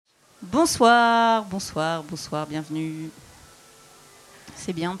Bonsoir, bonsoir, bonsoir, bienvenue.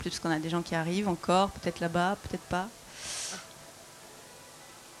 C'est bien en plus parce qu'on a des gens qui arrivent encore, peut-être là-bas, peut-être pas.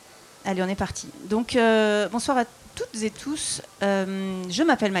 Allez, on est parti. Donc, bonsoir à toutes et tous. Je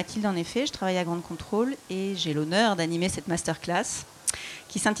m'appelle Mathilde, en effet, je travaille à Grande Contrôle et j'ai l'honneur d'animer cette masterclass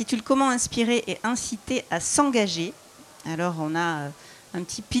qui s'intitule « Comment inspirer et inciter à s'engager ». Alors, on a un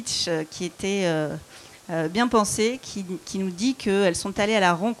petit pitch qui était bien pensé, qui nous dit qu'elles sont allées à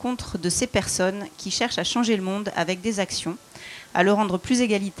la rencontre de ces personnes qui cherchent à changer le monde avec des actions, à le rendre plus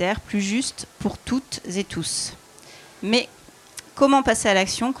égalitaire, plus juste pour toutes et tous. Mais comment passer à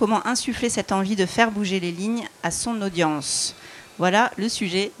l'action? Comment insuffler cette envie de faire bouger les lignes à son audience? Voilà le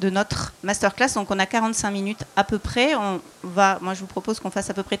sujet de notre masterclass. Donc on a 45 minutes à peu près. Moi je vous propose qu'on fasse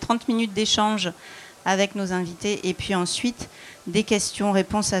à peu près 30 minutes d'échange avec nos invités et puis ensuite des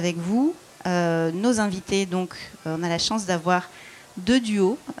questions-réponses avec vous. Nos invités, donc on a la chance d'avoir deux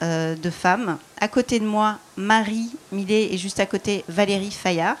duos de femmes. À côté de moi, Marie Millet et juste à côté Valérie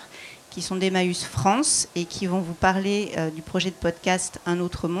Fayard, qui sont d'Emmaüs France et qui vont vous parler du projet de podcast Un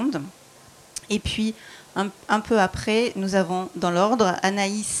autre monde. Et puis, un peu après, nous avons dans l'ordre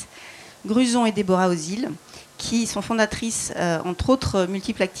Anaïs Gruson et Déborah Ozil, qui sont fondatrices, entre autres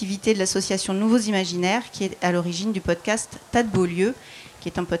multiples activités, de l'association Nouveaux Imaginaires, qui est à l'origine du podcast Tas de beaux lieux, qui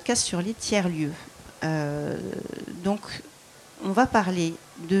est un podcast sur les tiers-lieux. Donc, on va parler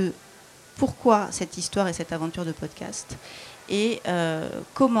de pourquoi cette histoire et cette aventure de podcast et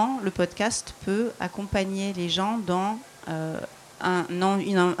comment le podcast peut accompagner les gens dans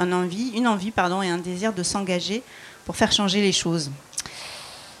une envie et un désir de s'engager pour faire changer les choses.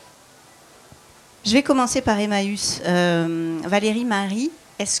 Je vais commencer par Emmaüs. Valérie, Marie,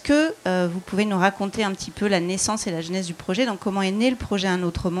 est-ce que vous pouvez nous raconter un petit peu la naissance et la genèse du projet? Donc, comment est né le projet Un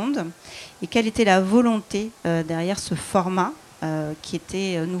autre monde? Et quelle était la volonté derrière ce format qui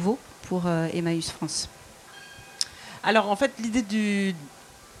était nouveau pour Emmaüs France? Alors, en fait,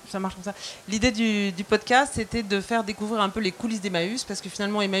 ça marche comme ça. L'idée du podcast, c'était de faire découvrir un peu les coulisses d'Emmaüs, parce que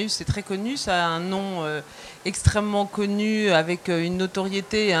finalement, Emmaüs, c'est très connu. Ça a un nom extrêmement connu, avec une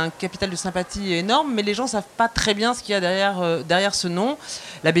notoriété et un capital de sympathie énorme, mais les gens ne savent pas très bien ce qu'il y a derrière ce nom.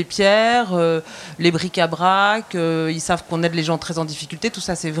 L'abbé Pierre, les bric-à-brac, ils savent qu'on aide les gens très en difficulté, tout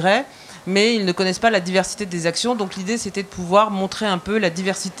ça, c'est vrai. Mais ils ne connaissent pas la diversité des actions. Donc l'idée, c'était de pouvoir montrer un peu la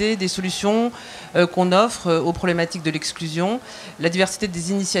diversité des solutions qu'on offre aux problématiques de l'exclusion, la diversité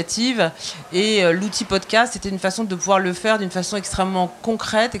des initiatives. Et l'outil podcast, c'était une façon de pouvoir le faire d'une façon extrêmement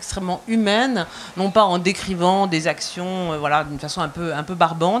concrète, extrêmement humaine, non pas en décrivant des actions d'une façon un peu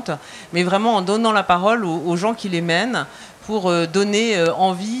barbante, mais vraiment en donnant la parole aux gens qui les mènent, pour donner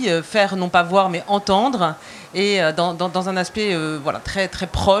envie, faire non pas voir mais entendre, et dans un aspect très, très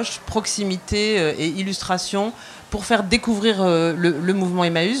proche, proximité et illustration, pour faire découvrir le mouvement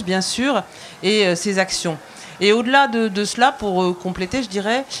Emmaüs, bien sûr, et ses actions. Et au-delà de cela, pour compléter, je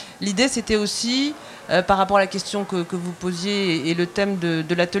dirais, l'idée c'était aussi, par rapport à la question que vous posiez et le thème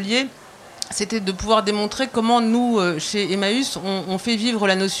de l'atelier, c'était de pouvoir démontrer comment nous, chez Emmaüs, on fait vivre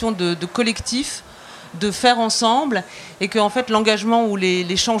la notion de collectif, de faire ensemble, et que en fait l'engagement ou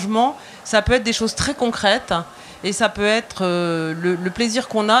les changements, ça peut être des choses très concrètes, et ça peut être le plaisir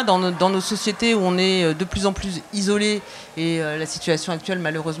qu'on a dans nos sociétés où on est de plus en plus isolé, et la situation actuelle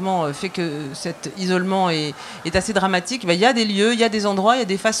malheureusement fait que cet isolement est assez dramatique. Il y a des lieux, il y a des endroits, il y a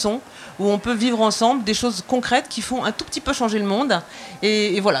des façons où on peut vivre ensemble des choses concrètes qui font un tout petit peu changer le monde,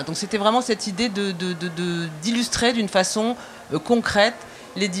 et voilà, donc c'était vraiment cette idée d'illustrer d'une façon concrète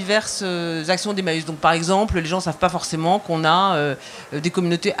les diverses actions d'Emmaüs. Donc, par exemple, les gens ne savent pas forcément qu'on a des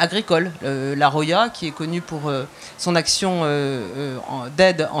communautés agricoles. La Roya, qui est connue pour son action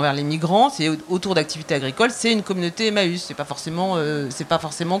d'aide envers les migrants, c'est autour d'activités agricoles, c'est une communauté Emmaüs. C'est pas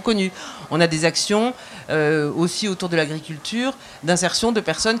forcément connu. On a des actions aussi autour de l'agriculture, d'insertion de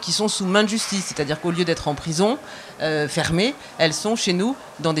personnes qui sont sous main de justice. C'est-à-dire qu'au lieu d'être en prison, fermées, elles sont chez nous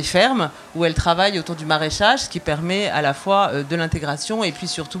dans des fermes où elles travaillent autour du maraîchage, ce qui permet à la fois de l'intégration et puis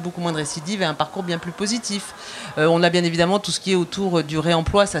surtout beaucoup moins de récidives et un parcours bien plus positif. On a bien évidemment tout ce qui est autour du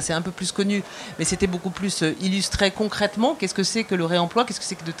réemploi, ça c'est un peu plus connu, mais c'était beaucoup plus illustré concrètement. Qu'est-ce que c'est que le réemploi? Qu'est-ce que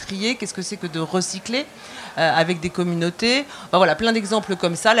c'est que de trier? Qu'est-ce que c'est que de recycler avec des communautés? Voilà, plein d'exemples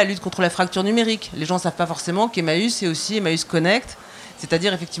comme ça. La lutte contre la fracture numérique. Les gens ne savent pas forcément qu'Emmaüs, c'est aussi Emmaüs Connect,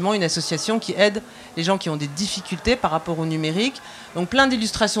 c'est-à-dire effectivement une association qui aide les gens qui ont des difficultés par rapport au numérique. Donc plein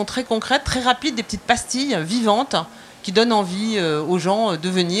d'illustrations très concrètes, très rapides, des petites pastilles vivantes qui donnent envie aux gens de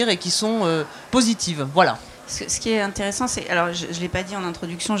venir et qui sont positives. Voilà. Ce qui est intéressant, c'est, alors je ne l'ai pas dit en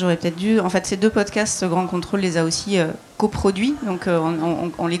introduction, j'aurais peut-être dû, en fait ces 2 podcasts, Grand Contrôle les a aussi coproduits, donc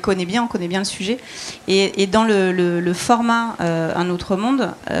on les connaît bien, on connaît bien le sujet. Et dans le format Un autre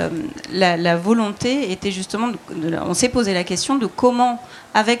monde, la volonté était justement, on s'est posé la question de comment,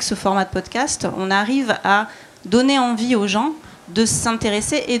 avec ce format de podcast, on arrive à donner envie aux gens de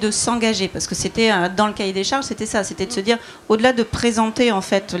s'intéresser et de s'engager, parce que c'était dans le cahier des charges, c'était ça, c'était de se dire, au-delà de présenter en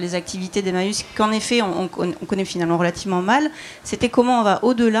fait les activités d'Emmaüs, qu'en effet on connaît finalement relativement mal, c'était comment on va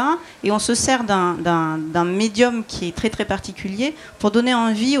au-delà et on se sert d'un médium qui est très très particulier pour donner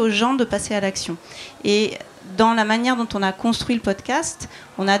envie aux gens de passer à l'action. Et dans la manière dont on a construit le podcast,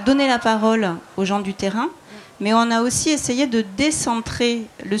 on a donné la parole aux gens du terrain, mais on a aussi essayé de décentrer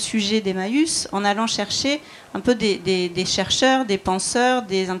le sujet d'Emmaüs en allant chercher un peu des chercheurs, des penseurs,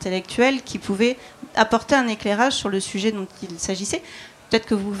 des intellectuels qui pouvaient apporter un éclairage sur le sujet dont il s'agissait. Peut-être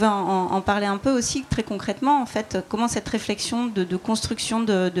que vous pouvez en parler un peu aussi très concrètement, en fait, comment cette réflexion de construction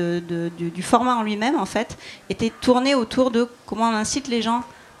du format en lui-même, en fait, était tournée autour de comment on incite les gens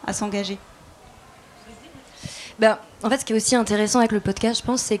à s'engager. En fait, ce qui est aussi intéressant avec le podcast, je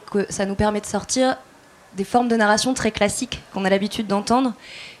pense, c'est que ça nous permet de sortir des formes de narration très classiques qu'on a l'habitude d'entendre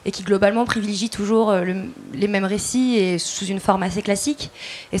et qui globalement privilégient toujours les mêmes récits et sous une forme assez classique.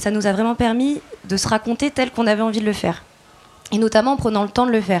 Et ça nous a vraiment permis de se raconter tel qu'on avait envie de le faire. Et notamment en prenant le temps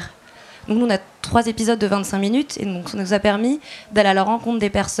de le faire. Donc nous, on a 3 épisodes de 25 minutes et donc ça nous a permis d'aller à la rencontre des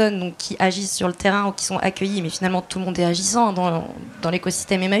personnes donc, qui agissent sur le terrain ou qui sont accueillies, mais finalement tout le monde est agissant dans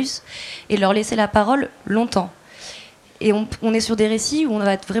l'écosystème Emmaüs, et leur laisser la parole longtemps. Et on est sur des récits où on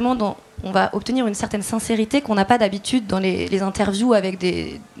va être vraiment on va obtenir une certaine sincérité qu'on n'a pas d'habitude dans les interviews avec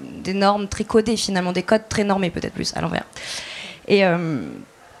des normes très codées, finalement, des codes très normés, peut-être plus, à l'envers. Et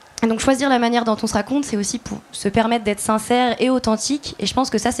donc choisir la manière dont on se raconte, c'est aussi pour se permettre d'être sincère et authentique. Et je pense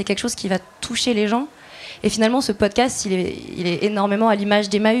que ça, c'est quelque chose qui va toucher les gens. Et finalement, ce podcast, il est énormément à l'image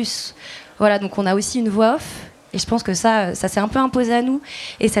d'Emmaüs. Voilà, donc on a aussi une voix off. Et je pense que ça s'est un peu imposé à nous.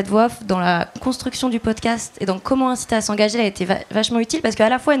 Et cette voix off, dans la construction du podcast et dans comment inciter à s'engager, elle a été vachement utile parce qu'à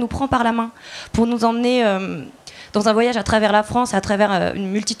la fois, elle nous prend par la main pour nous emmener dans un voyage à travers la France, à travers une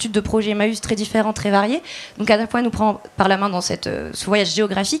multitude de projets Emmaüs très différents, très variés. Donc à la fois, elle nous prend par la main dans ce voyage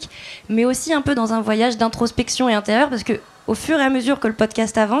géographique, mais aussi un peu dans un voyage d'introspection et intérieure parce qu'au fur et à mesure que le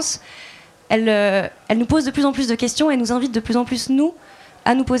podcast avance, elle nous pose de plus en plus de questions et nous invite de plus en plus, nous,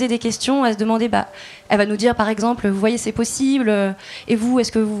 à nous poser des questions, à se demander, elle va nous dire par exemple, vous voyez c'est possible, et vous,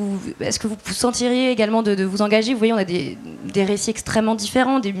 est-ce que vous vous sentiriez également de vous engager? Vous voyez, on a des récits extrêmement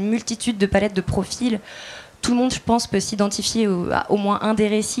différents, des multitudes de palettes de profils. Tout le monde, je pense, peut s'identifier à au moins un des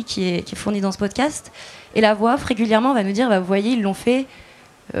récits qui est fourni dans ce podcast. Et la voix off, régulièrement, va nous dire, vous voyez, ils l'ont fait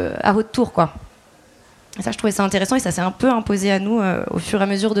à votre tour, quoi. Et ça, je trouvais ça intéressant, et ça s'est un peu imposé à nous au fur et à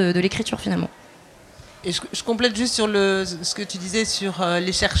mesure de l'écriture, finalement. Et je complète juste sur ce que tu disais sur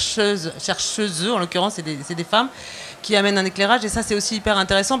les chercheuses, en l'occurrence, c'est des femmes qui amènent un éclairage. Et ça, c'est aussi hyper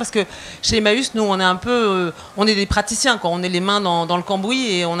intéressant parce que chez Emmaüs, nous, on est un peu, on est des praticiens, quoi. On est les mains dans le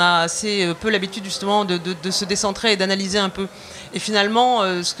cambouis et on a assez peu l'habitude justement de se décentrer et d'analyser un peu. Et finalement,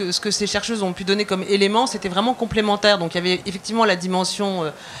 ce que ces chercheuses ont pu donner comme élément, c'était vraiment complémentaire. Donc il y avait effectivement la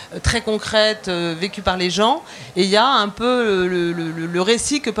dimension très concrète vécue par les gens, et il y a un peu le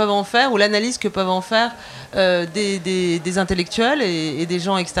récit que peuvent en faire ou l'analyse que peuvent en faire des intellectuels et des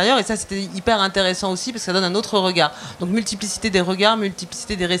gens extérieurs. Et ça, c'était hyper intéressant aussi parce que ça donne un autre regard. Donc multiplicité des regards,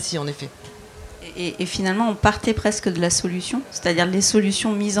 multiplicité des récits, en effet. Et finalement, on partait presque de la solution, c'est-à-dire les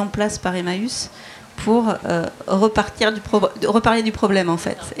solutions mises en place par Emmaüs pour reparler du problème, en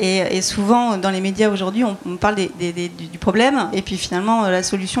fait. Et souvent, dans les médias aujourd'hui, on parle du problème, et puis finalement, la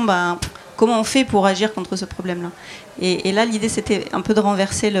solution, comment on fait pour agir contre ce problème-là. Et là, l'idée, c'était un peu de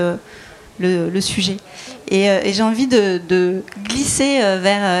renverser le sujet. Et j'ai envie de glisser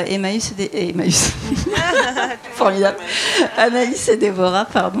vers Emmaüs formidable. Anaïs et Déborah,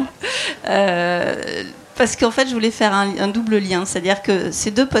 pardon. Parce qu'en fait, je voulais faire un double lien. C'est-à-dire que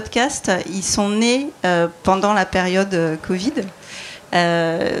ces 2 podcasts, ils sont nés pendant la période Covid.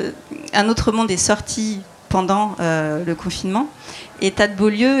 Un autre monde est sorti pendant le confinement. Et Tas de beaux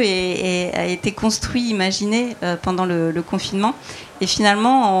lieux a été construit, imaginé pendant le confinement. Et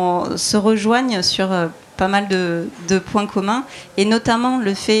finalement, on se rejoignent sur pas mal de points communs. Et notamment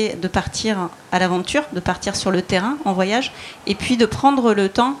le fait de partir à l'aventure, de partir sur le terrain en voyage. Et puis de prendre le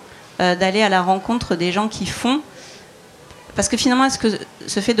temps d'aller à la rencontre des gens qui font. Parce que finalement, est-ce que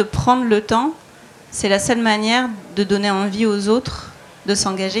ce fait de prendre le temps, c'est la seule manière de donner envie aux autres de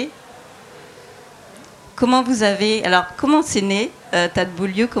s'engager? Comment c'est né Tas de beaux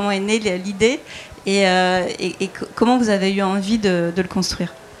lieux? Comment est née l'idée et comment vous avez eu envie de le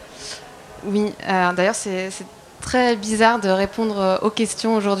construire? Oui, d'ailleurs c'est très bizarre de répondre aux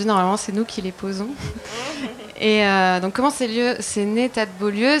questions aujourd'hui. Normalement, c'est nous qui les posons. Et donc, comment c'est né Tas de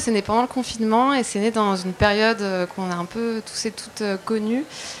Beaulieu? C'est né pendant le confinement et c'est né dans une période qu'on a un peu tous et toutes connue.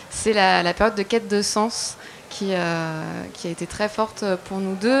 C'est la période de quête de sens qui a été très forte pour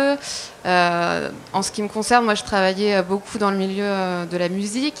nous deux. En ce qui me concerne, moi, je travaillais beaucoup dans le milieu de la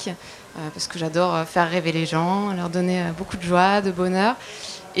musique parce que j'adore faire rêver les gens, leur donner beaucoup de joie, de bonheur.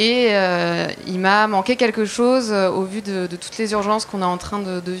 Et il m'a manqué quelque chose au vu de toutes les urgences qu'on est en train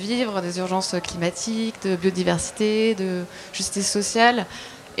de vivre, des urgences climatiques, de biodiversité, de justice sociale.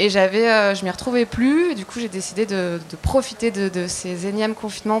 Et je m'y retrouvais plus. Du coup, j'ai décidé de profiter de ces énièmes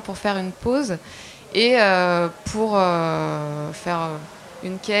confinements pour faire une pause et pour faire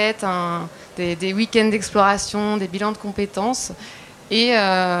une quête, des week-ends d'exploration, des bilans de compétences. Et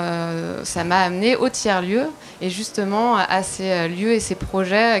ça m'a amené au tiers-lieu et justement à ces lieux et ces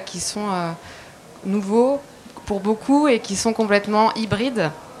projets qui sont nouveaux pour beaucoup et qui sont complètement hybrides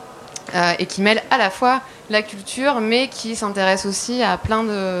et qui mêlent à la fois la culture mais qui s'intéressent aussi à plein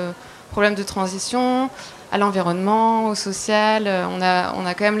de problèmes de transition, à l'environnement, au social. On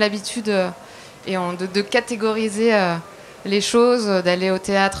a quand même l'habitude de catégoriser les choses, d'aller au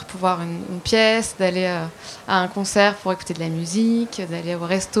théâtre pour voir une pièce, d'aller à un concert pour écouter de la musique, d'aller au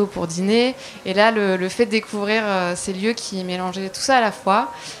resto pour dîner. Et là, le fait de découvrir ces lieux qui mélangeaient tout ça à la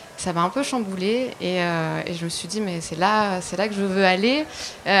fois, ça m'a un peu chamboulée. Et je me suis dit, mais c'est là que je veux aller.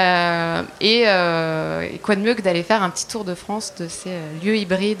 Et quoi de mieux que d'aller faire un petit tour de France de ces lieux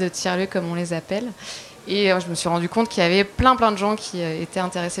hybrides, tiers-lieux comme on les appelle. Et je me suis rendu compte qu'il y avait plein de gens qui étaient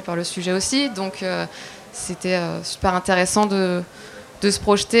intéressés par le sujet aussi. Donc, c'était super intéressant de se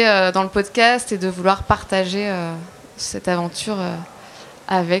projeter dans le podcast et de vouloir partager cette aventure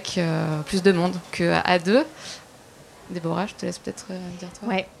avec plus de monde qu'à deux. Déborah, je te laisse peut-être dire toi.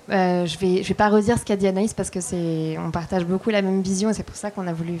 Ouais, je vais pas redire ce qu'a dit Anaïs parce que on partage beaucoup la même vision et c'est pour ça qu'on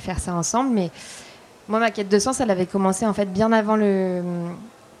a voulu faire ça ensemble. Mais moi, ma quête de sens, elle avait commencé en fait bien avant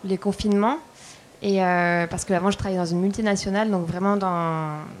les confinements. Et parce que avant, je travaillais dans une multinationale, donc vraiment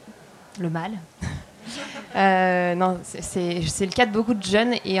dans le mal. Non, c'est le cas de beaucoup de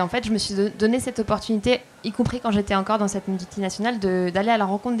jeunes et en fait je me suis donné cette opportunité, y compris quand j'étais encore dans cette multinationale, d'aller à la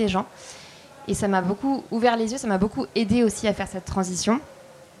rencontre des gens et ça m'a beaucoup ouvert les yeux, ça m'a beaucoup aidé aussi à faire cette transition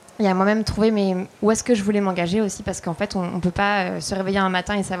et à moi-même trouver où est-ce que je voulais m'engager aussi parce qu'en fait on peut pas se réveiller un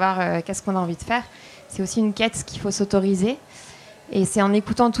matin et savoir qu'est-ce qu'on a envie de faire, c'est aussi une quête qu'il faut s'autoriser. Et c'est en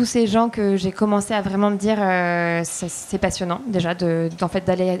écoutant tous ces gens que j'ai commencé à vraiment me dire c'est passionnant déjà en fait,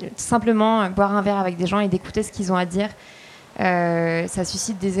 d'aller simplement boire un verre avec des gens et d'écouter ce qu'ils ont à dire. Ça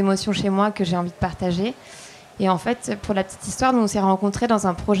suscite des émotions chez moi que j'ai envie de partager. Et en fait, pour la petite histoire, nous on s'est rencontrés dans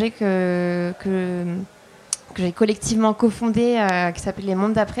un projet que j'ai collectivement cofondé qui s'appelle Les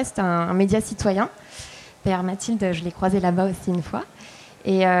Mondes d'après. C'est un média citoyen. D'ailleurs, Mathilde, je l'ai croisée là-bas aussi une fois.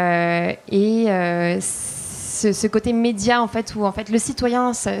 Ce côté média en fait où en fait le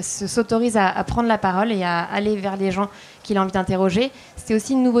citoyen s'autorise à prendre la parole et à aller vers les gens qu'il a envie d'interroger. C'était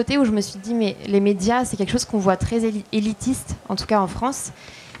aussi une nouveauté où je me suis dit mais les médias c'est quelque chose qu'on voit très élitiste en tout cas en France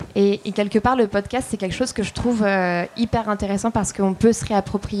et quelque part le podcast c'est quelque chose que je trouve hyper intéressant parce qu'on peut se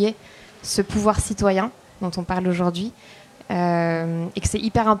réapproprier ce pouvoir citoyen dont on parle aujourd'hui et que c'est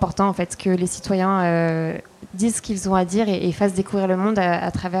hyper important en fait que les citoyens disent ce qu'ils ont à dire et fassent découvrir le monde à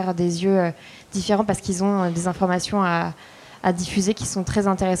travers des yeux différents parce qu'ils ont des informations à diffuser qui sont très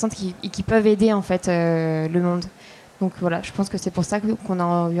intéressantes et qui peuvent aider en fait le monde. Donc voilà, je pense que c'est pour ça qu'on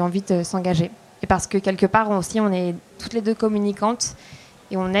a eu envie de s'engager et parce que quelque part aussi on est toutes les deux communicantes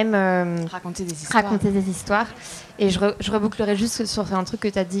et on aime raconter des histoires. Et je rebouclerai juste sur un truc que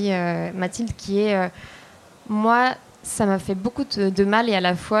tu as dit Mathilde qui est moi ça m'a fait beaucoup de mal et à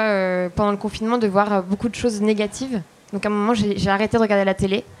la fois pendant le confinement de voir beaucoup de choses négatives. Donc à un moment j'ai arrêté de regarder la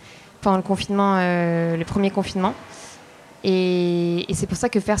télé pendant le confinement, le premier confinement. Et c'est pour ça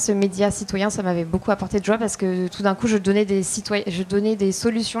que faire ce média citoyen, ça m'avait beaucoup apporté de joie parce que tout d'un coup je donnais des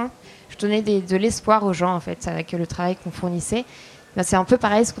solutions, je donnais de l'espoir aux gens en fait avec le travail qu'on fournissait. Ben, c'est un peu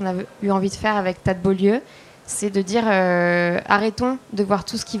pareil ce qu'on a eu envie de faire avec Tas de Beaulieu. C'est de dire arrêtons de voir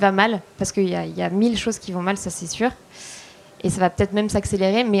tout ce qui va mal parce qu'il y a 1000 choses qui vont mal, ça c'est sûr. Et ça va peut-être même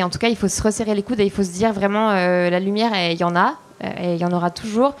s'accélérer, mais en tout cas, il faut se resserrer les coudes et il faut se dire vraiment la lumière, il y en a, et il y en aura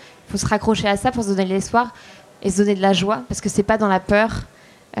toujours. Il faut se raccrocher à ça pour se donner de l'espoir et se donner de la joie, parce que c'est pas dans la peur,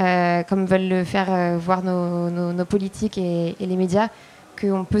 comme veulent le faire voir nos politiques et les médias,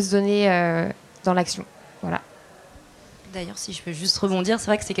 qu'on peut se donner dans l'action. Voilà. D'ailleurs, si je peux juste rebondir, c'est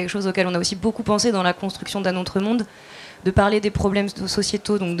vrai que c'est quelque chose auquel on a aussi beaucoup pensé dans la construction d'un autre monde, de parler des problèmes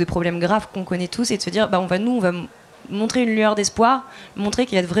sociétaux, donc des problèmes graves qu'on connaît tous, et de se dire, on va montrer une lueur d'espoir, montrer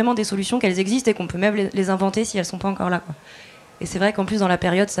qu'il y a vraiment des solutions, qu'elles existent et qu'on peut même les inventer si elles sont pas encore là, quoi. Et c'est vrai qu'en plus dans la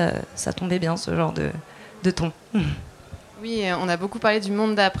période ça tombait bien ce genre de ton. Oui, on a beaucoup parlé du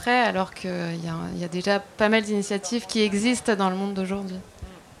monde d'après, alors qu'il y a déjà pas mal d'initiatives qui existent dans le monde d'aujourd'hui.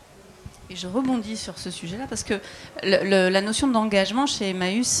 Et je rebondis sur ce sujet-là parce que la notion d'engagement chez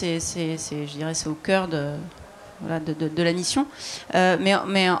Emmaüs, je dirais, c'est au cœur de la mission. Mais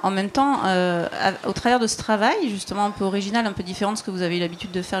en même temps, au travers de ce travail, justement un peu original, un peu différent de ce que vous avez eu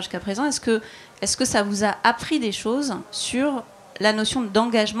l'habitude de faire jusqu'à présent, est-ce que ça vous a appris des choses sur la notion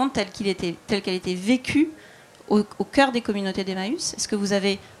d'engagement telle qu'elle était vécue au cœur des communautés d'Emmaüs? Est-ce que vous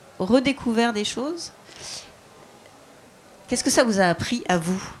avez redécouvert des choses? Qu'est-ce que ça vous a appris à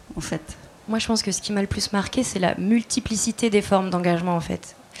vous, en fait? Moi, je pense que ce qui m'a le plus marqué, c'est la multiplicité des formes d'engagement, en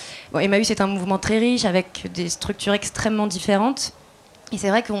fait. Bon, Emmaüs est un mouvement très riche, avec des structures extrêmement différentes. Et c'est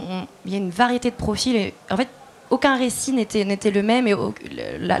vrai qu'il y a une variété de profils. Et, en fait, aucun récit n'était le même. Et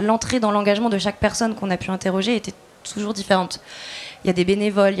l'entrée dans l'engagement de chaque personne qu'on a pu interroger était toujours différente. Il y a des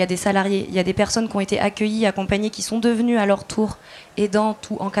bénévoles, il y a des salariés, il y a des personnes qui ont été accueillies, accompagnées, qui sont devenues à leur tour aidantes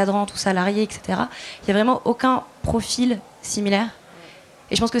ou encadrantes ou salariés, etc. Il n'y a vraiment aucun profil similaire.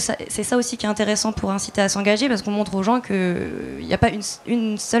 Et je pense que c'est ça aussi qui est intéressant pour inciter à s'engager, parce qu'on montre aux gens qu'il n'y a pas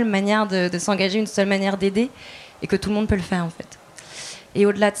une seule manière de s'engager, une seule manière d'aider, et que tout le monde peut le faire, en fait. Et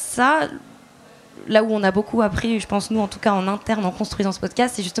au-delà de ça, là où on a beaucoup appris, je pense, nous, en tout cas en interne, en construisant ce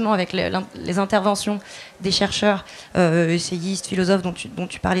podcast, c'est justement avec les interventions des chercheurs, essayistes, philosophes dont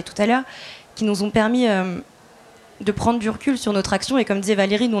tu parlais tout à l'heure, qui nous ont permis de prendre du recul sur notre action. Et comme disait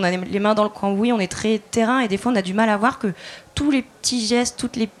Valérie, nous, on a les mains dans le cambouis, on est très terrain, et des fois, on a du mal à voir que tous les petits gestes,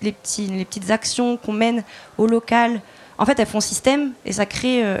 toutes les petites actions qu'on mène au local, en fait, elles font système, et ça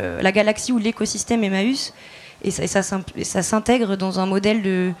crée la galaxie ou l'écosystème Emmaüs, et ça s'intègre dans un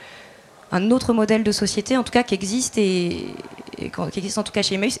autre modèle de société, en tout cas, qui existe qui existe en tout cas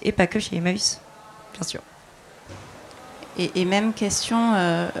chez Emmaüs, et pas que chez Emmaüs, bien sûr. Et même question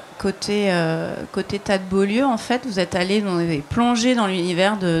côté Tas de Beaulieu, en fait, vous êtes allé, vous avez plongé dans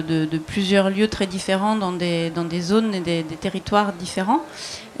l'univers de plusieurs lieux très différents, dans des zones et des territoires différents.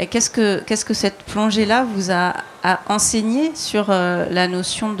 Et qu'est-ce que cette plongée-là vous a enseigné sur la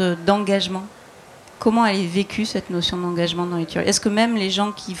notion d'engagement? Comment elle est vécue, cette notion d'engagement dans les tiers-lieux? Est-ce que même les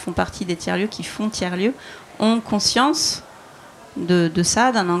gens qui font partie des tiers-lieux, qui font tiers-lieux, ont conscience de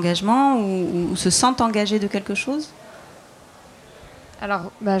ça, d'un engagement, ou se sentent engagés de quelque chose?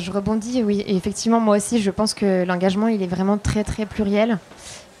 Alors, je rebondis, oui. Et effectivement, moi aussi, je pense que l'engagement, il est vraiment très, très pluriel.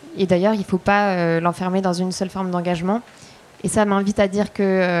 Et d'ailleurs, il ne faut pas l'enfermer dans une seule forme d'engagement. Et ça m'invite à dire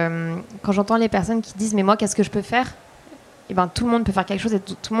que quand j'entends les personnes qui disent « Mais moi, qu'est-ce que je peux faire ?» Eh ben, tout le monde peut faire quelque chose, et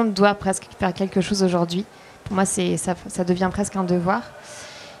tout le monde doit presque faire quelque chose aujourd'hui. Pour moi, ça devient presque un devoir.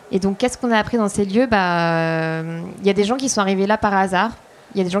 Et donc, qu'est-ce qu'on a appris dans ces lieux? Y a des gens qui sont arrivés là par hasard.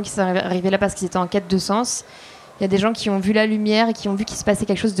 Il y a des gens qui sont arrivés là parce qu'ils étaient en quête de sens. Il y a des gens qui ont vu la lumière et qui ont vu qu'il se passait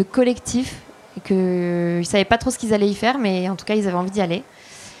quelque chose de collectif et qu'ils ne savaient pas trop ce qu'ils allaient y faire, mais en tout cas, ils avaient envie d'y aller.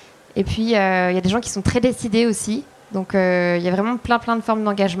 Et puis, il y a des gens qui sont très décidés aussi. Donc, il y a vraiment plein de formes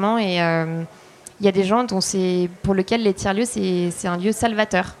d'engagement. Et il y a des gens pour lesquels les tiers-lieux, c'est un lieu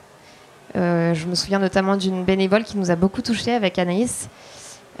salvateur. Je me souviens notamment d'une bénévole qui nous a beaucoup touchés avec Anaïs,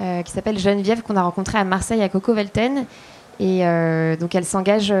 qui s'appelle Geneviève, qu'on a rencontrée à Marseille, à Coco Velten. Et donc elle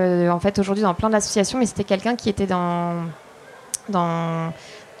s'engage en fait aujourd'hui dans plein d'associations, mais c'était quelqu'un qui était dans un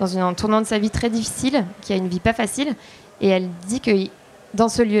tournant de sa vie très difficile, qui a une vie pas facile, et elle dit que dans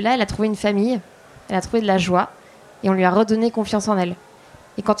ce lieu-là, elle a trouvé une famille, elle a trouvé de la joie, et on lui a redonné confiance en elle.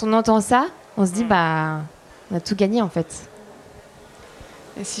 Et quand on entend ça, on se dit on a tout gagné en fait.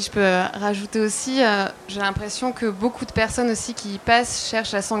 Et si je peux rajouter aussi, j'ai l'impression que beaucoup de personnes aussi qui y passent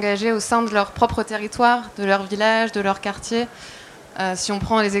cherchent à s'engager au sein de leur propre territoire, de leur village, de leur quartier. Si on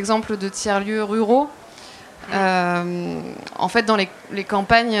prend les exemples de tiers-lieux ruraux, en fait, dans les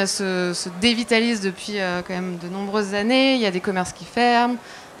campagnes se dévitalisent depuis quand même de nombreuses années. Il y a des commerces qui ferment,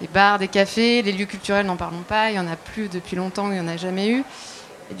 des bars, des cafés, les lieux culturels, n'en parlons pas. Il n'y en a plus depuis longtemps, il n'y en a jamais eu.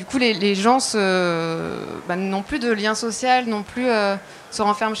 Et du coup, les gens n'ont plus de lien social, non plus se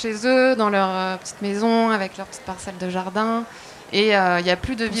renferment chez eux, dans leur petite maison, avec leur petite parcelle de jardin. Et il n'y a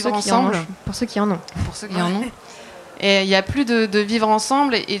plus de vivre ensemble. Pour ceux qui en ont. Pour ceux qui en ont. Et il n'y a plus de vivre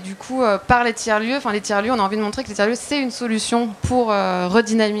ensemble. Et du coup, par les tiers-lieux, on a envie de montrer que les tiers-lieux, c'est une solution pour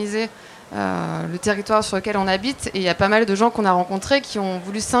redynamiser le territoire sur lequel on habite. Et il y a pas mal de gens qu'on a rencontrés qui ont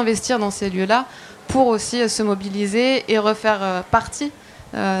voulu s'investir dans ces lieux-là pour aussi se mobiliser et refaire partie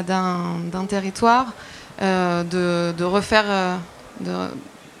d'un territoire, de refaire,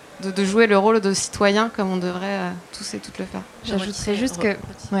 de jouer le rôle de citoyen comme on devrait tous et toutes le faire. J'ajouterais juste que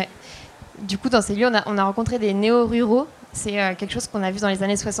du coup, dans ces lieux, on a rencontré des néo-ruraux. C'est quelque chose qu'on a vu dans les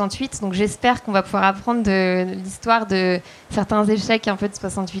années 68. Donc j'espère qu'on va pouvoir apprendre de l'histoire de certains échecs un peu de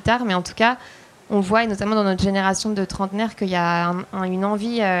 68 arts. Mais en tout cas, on voit, et notamment dans notre génération de trentenaires, qu'il y a une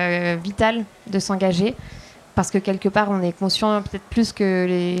envie vitale de s'engager. Parce que quelque part, on est conscient peut-être plus que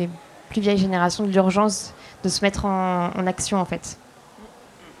les plus vieilles générations de l'urgence de se mettre en action, en fait.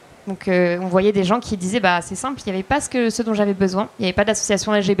 Donc on voyait des gens qui disaient c'est simple, il n'y avait pas ce dont j'avais besoin, il n'y avait pas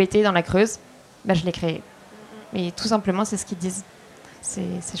d'association LGBT dans la Creuse, je l'ai créé. Et tout simplement, c'est ce qu'ils disent.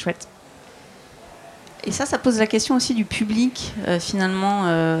 C'est chouette. Et ça pose la question aussi du public, finalement.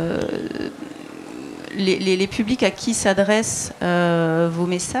 Les publics à qui s'adressent vos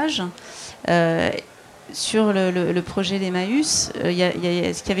messages. Sur le projet d'Emmaüs,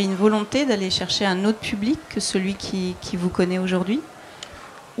 est-ce qu'il y avait une volonté d'aller chercher un autre public que celui qui vous connaît aujourd'hui ?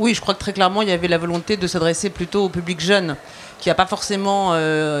 Oui, je crois que très clairement, il y avait la volonté de s'adresser plutôt au public jeune, qui n'a pas forcément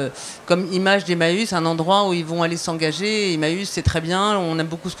comme image d'Emmaüs un endroit où ils vont aller s'engager. Emmaüs, c'est très bien, on aime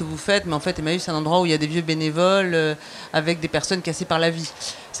beaucoup ce que vous faites, mais en fait, Emmaüs, c'est un endroit où il y a des vieux bénévoles avec des personnes cassées par la vie.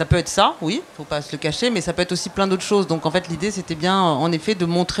 Ça peut être ça, oui, il ne faut pas se le cacher, mais ça peut être aussi plein d'autres choses. Donc en fait, l'idée, c'était bien, en effet, de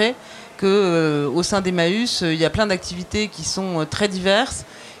montrer qu'au sein d'Emmaüs, il y a plein d'activités qui sont très diverses,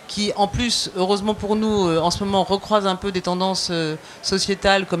 qui, en plus, heureusement pour nous, en ce moment, recroisent un peu des tendances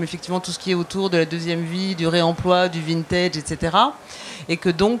sociétales, comme effectivement tout ce qui est autour de la deuxième vie, du réemploi, du vintage, etc. Et que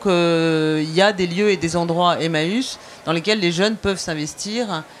donc, il y a des lieux et des endroits Emmaüs dans lesquels les jeunes peuvent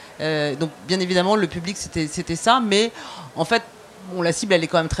s'investir. Donc, bien évidemment, le public, c'était ça, mais en fait, la cible, elle est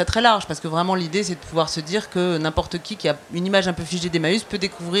quand même très très large, parce que vraiment, l'idée, c'est de pouvoir se dire que n'importe qui a une image un peu figée d'Emmaüs peut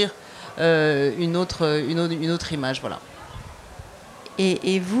découvrir une autre image, voilà.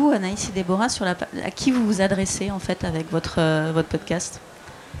 Et vous, Anaïs et Déborah, à qui vous vous adressez en fait avec votre podcast ?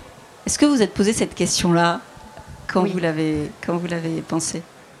 Est-ce que vous êtes posé cette question-là quand vous l'avez pensé ?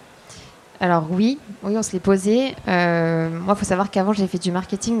 Alors oui, on se l'est posé. Moi, il faut savoir qu'avant, j'ai fait du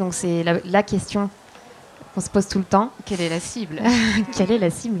marketing, donc c'est la question qu'on se pose tout le temps. Quelle est la cible ? Quelle est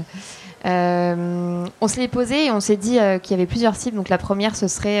la cible ? On se l'est posé et on s'est dit qu'il y avait plusieurs cibles. Donc la première, ce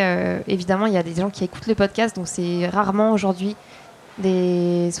serait évidemment, il y a des gens qui écoutent le podcast, donc c'est rarement aujourd'hui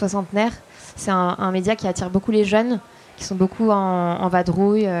des soixantenaires. C'est un média qui attire beaucoup les jeunes, qui sont beaucoup en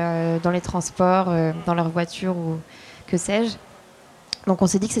vadrouille, dans les transports, dans leur voiture ou que sais-je. Donc on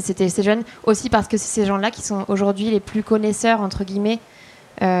s'est dit que c'était ces jeunes, aussi parce que c'est ces gens-là qui sont aujourd'hui les plus connaisseurs, entre guillemets,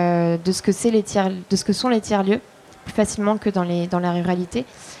 de ce que sont les tiers-lieux, plus facilement que dans la ruralité.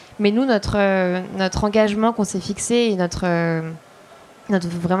 Mais nous, notre engagement qu'on s'est fixé et notre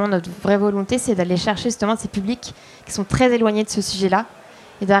vraie volonté, c'est d'aller chercher justement ces publics qui sont très éloignés de ce sujet-là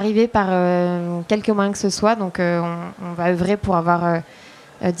et d'arriver par quelque moyen que ce soit. Donc on va œuvrer pour avoir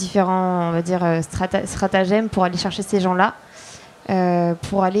différents, on va dire, stratagèmes pour aller chercher ces gens-là,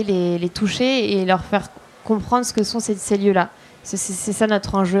 pour aller les toucher et leur faire comprendre ce que sont ces lieux-là. C'est ça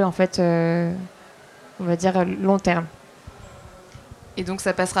notre enjeu, en fait, on va dire long terme. Et donc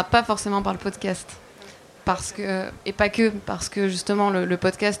ça passera pas forcément par le podcast. Et pas que, parce que justement le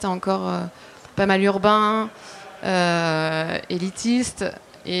podcast est encore pas mal urbain, élitiste,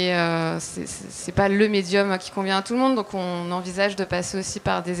 et c'est pas le médium qui convient à tout le monde, donc on envisage de passer aussi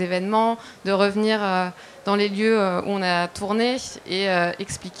par des événements, de revenir dans les lieux où on a tourné et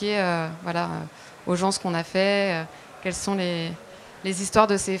expliquer aux gens ce qu'on a fait, quelles sont les histoires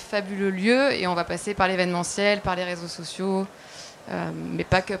de ces fabuleux lieux, et on va passer par l'événementiel, par les réseaux sociaux, mais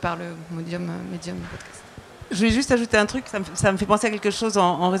pas que par le médium podcast. Je voulais juste ajouter un truc, ça me fait penser à quelque chose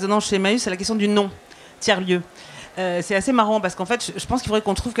en résonnant chez Emmaüs, c'est la question du nom, tiers-lieu. C'est assez marrant parce qu'en fait, je pense qu'il faudrait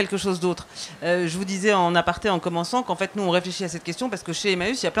qu'on trouve quelque chose d'autre. Je vous disais en aparté, en commençant, qu'en fait, nous, on réfléchit à cette question parce que chez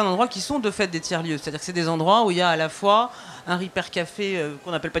Emmaüs, il y a plein d'endroits qui sont de fait des tiers-lieux. C'est-à-dire que c'est des endroits où il y a à la fois un Ripper Café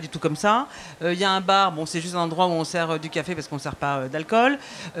qu'on n'appelle pas du tout comme ça. Il y a un bar, bon, c'est juste un endroit où on sert du café parce qu'on ne sert pas d'alcool.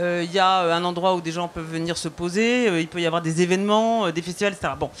 Il y a un endroit où des gens peuvent venir se poser. Il peut y avoir des événements, des festivals,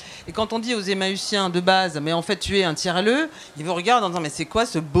 etc. Bon. Et quand on dit aux Emmaüsiens de base, mais en fait, tu es un tiers-lieu, ils vous regardent en disant, mais c'est quoi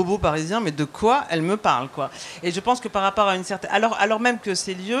ce bobo parisien ? Mais de quoi elle me parle, quoi ? Et je pense que par rapport à une certaine... Alors même que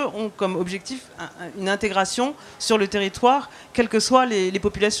ces lieux ont comme objectif une intégration sur le territoire, quelles que soient les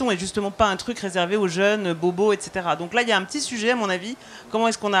populations, et justement pas un truc réservé aux jeunes, bobos, etc. Donc là, il y a un petit sujet, à mon avis. Comment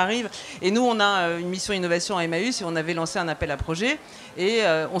est-ce qu'on arrive ? Et nous, on a une mission innovation à Emmaüs et on avait lancé un appel à projet. Et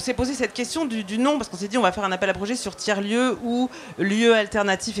on s'est posé cette question du nom, parce qu'on s'est dit, on va faire un appel à projet sur tiers-lieux ou lieux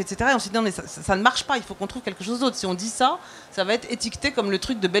alternatifs, etc. Et on s'est dit, non, mais ça ne marche pas, il faut qu'on trouve quelque chose d'autre. Si on dit ça, ça va être étiqueté comme le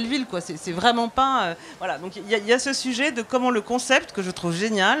truc de Belleville, quoi. C'est vraiment pas... voilà, donc il y a ce sujet de comment le concept, que je trouve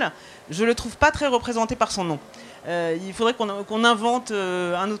génial, je le trouve pas très représenté par son nom. Il faudrait qu'on invente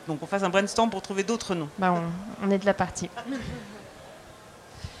un autre nom, qu'on fasse un brainstorm pour trouver d'autres noms. On est de la partie.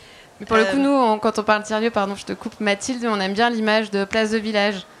 Mais pour le coup, nous, quand on parle tiers-lieu, pardon, je te coupe, Mathilde, on aime bien l'image de place de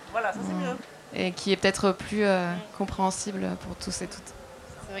village. Voilà, ça c'est mieux. Et qui est peut-être plus compréhensible pour tous et toutes.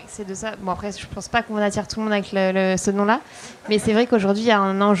 C'est vrai que c'est de ça. Bon, après, je pense pas qu'on attire tout le monde avec ce nom-là. Mais c'est vrai qu'aujourd'hui, il y a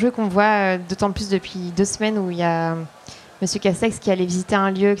un enjeu qu'on voit d'autant plus depuis 2 semaines où il y a Monsieur Castex qui allait visiter un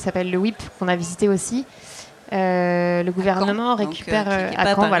lieu qui s'appelle le WIP, qu'on a visité aussi. Le gouvernement récupère qui est à pas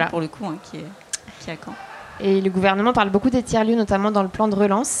Caen, Paris, voilà. pour le coup, qui est à Caen. Et le gouvernement parle beaucoup des tiers-lieux, notamment dans le plan de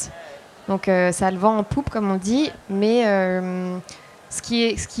relance. Donc ça a le vent en poupe, comme on dit. Mais ce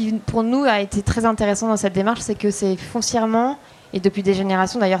qui, pour nous, a été très intéressant dans cette démarche, c'est que c'est foncièrement, et depuis des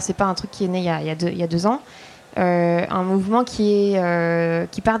générations, d'ailleurs, c'est pas un truc qui est né il y a 2 ans, un mouvement qui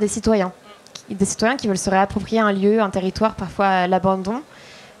part des citoyens. Des citoyens qui veulent se réapproprier un lieu, un territoire, parfois à l'abandon,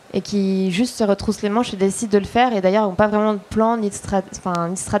 et qui juste se retroussent les manches et décident de le faire. Et d'ailleurs, n'ont pas vraiment de plan ni de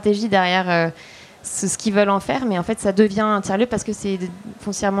stratégie derrière ce qu'ils veulent en faire. Mais en fait, ça devient un tiers-lieu parce que c'est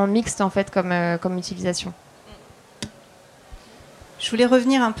foncièrement mixte en fait, comme utilisation. Je voulais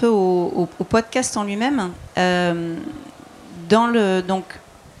revenir un peu au podcast en lui-même. Donc,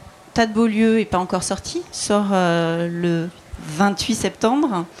 Tas de Beaulieu n'est pas encore sorti, sort le 28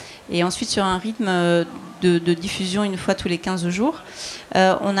 septembre, et ensuite sur un rythme de diffusion une fois tous les 15 jours.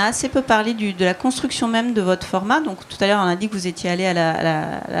 On a assez peu parlé de la construction même de votre format. Donc tout à l'heure, on a dit que vous étiez allé à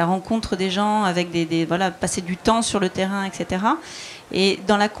la rencontre des gens, avec passer du temps sur le terrain, etc. Et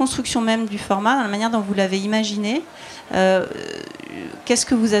dans la construction même du format, dans la manière dont vous l'avez imaginé, qu'est-ce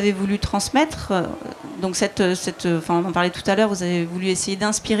que vous avez voulu transmettre? Donc on en parlait tout à l'heure, vous avez voulu essayer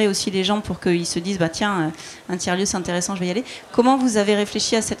d'inspirer aussi les gens pour qu'ils se disent tiens, un tiers-lieu c'est intéressant, je vais y aller. Comment vous avez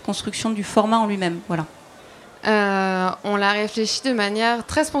réfléchi à cette construction du format en lui-même? Voilà. On l'a réfléchi de manière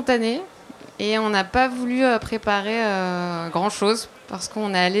très spontanée et on n'a pas voulu préparer grand-chose parce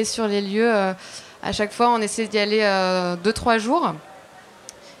qu'on est allé sur les lieux. À chaque fois, on essaie d'y aller 2-3 jours,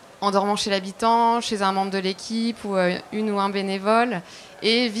 en dormant chez l'habitant, chez un membre de l'équipe ou une ou un bénévole,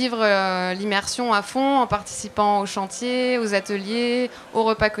 et vivre l'immersion à fond en participant aux chantiers, aux ateliers, aux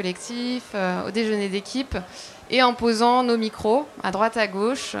repas collectifs, au déjeuner d'équipe, et en posant nos micros à droite à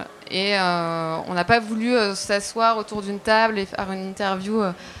gauche. Et on n'a pas voulu s'asseoir autour d'une table et faire une interview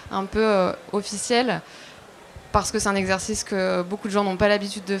un peu officielle, parce que c'est un exercice que beaucoup de gens n'ont pas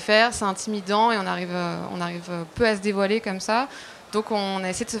l'habitude de faire, c'est intimidant et on arrive peu à se dévoiler comme ça. Donc on a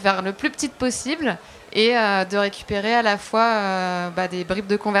essayé de se faire le plus petite possible et de récupérer à la fois des bribes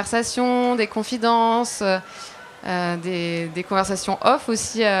de conversation, des confidences, des conversations off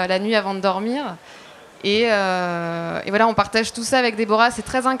aussi la nuit avant de dormir. Et voilà, on partage tout ça avec Déborah, c'est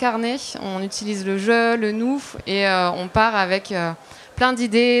très incarné. On utilise le je, le nous, et on part avec plein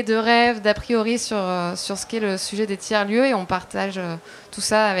d'idées, de rêves, d'a priori sur ce qu'est le sujet des tiers-lieux, et on partage tout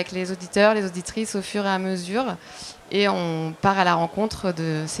ça avec les auditeurs, les auditrices au fur et à mesure. Et on part à la rencontre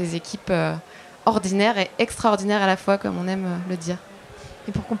de ces équipes ordinaires et extraordinaires à la fois, comme on aime le dire.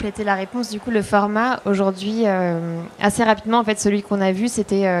 Et pour compléter la réponse, du coup, le format, aujourd'hui, assez rapidement, en fait, celui qu'on a vu,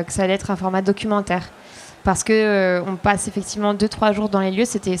 c'était que ça allait être un format documentaire. Parce qu'on passe effectivement 2-3 jours dans les lieux.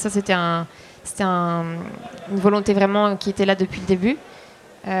 C'était une volonté vraiment qui était là depuis le début,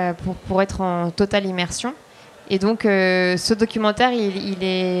 pour être en totale immersion. Et donc, ce documentaire, il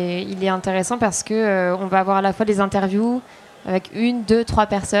est intéressant parce qu'on va avoir à la fois des interviews avec 1, 2, 3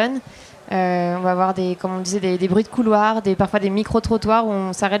 personnes. On va avoir comme on disait, des bruits de couloir, parfois des micro-trottoirs où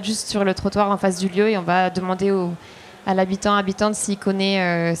on s'arrête juste sur le trottoir en face du lieu et on va demander à l'habitante s'il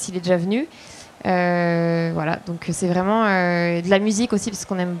connaît, s'il est déjà venu. Voilà, donc c'est vraiment de la musique aussi parce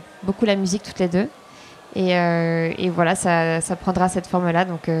qu'on aime beaucoup la musique toutes les deux. Et voilà, ça prendra cette forme-là.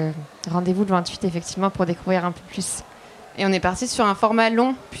 Donc rendez-vous le 28 effectivement pour découvrir un peu plus. Et on est parti sur un format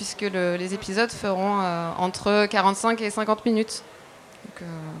long puisque les épisodes feront entre 45 et 50 minutes. Donc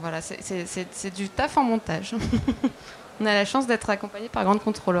voilà, c'est du taf en montage. On a la chance d'être accompagné par Grande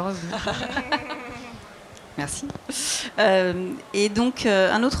Contrôle, heureusement. Merci. Et donc,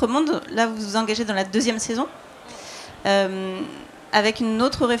 un autre monde, là vous vous engagez dans la 2e saison, avec une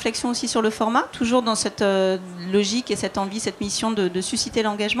autre réflexion aussi sur le format, toujours dans cette logique et cette envie, cette mission de susciter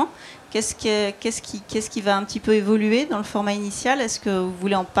l'engagement. Qu'est-ce qui va un petit peu évoluer dans le format initial? Est-ce que vous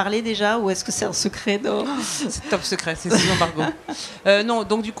voulez en parler déjà ou est-ce que c'est un secret? C'est top secret, c'est sous embargo. Non,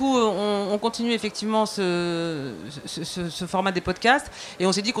 donc du coup, on continue effectivement ce format des podcasts et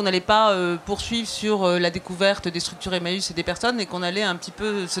on s'est dit qu'on n'allait pas poursuivre sur la découverte des structures Emmaüs et des personnes et qu'on allait un petit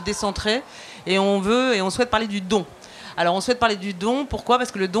peu se décentrer et on souhaite parler du don. Alors on souhaite parler du don, pourquoi?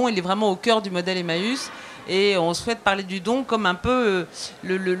 Parce que le don il est vraiment au cœur du modèle Emmaüs Et on souhaite parler du don comme un peu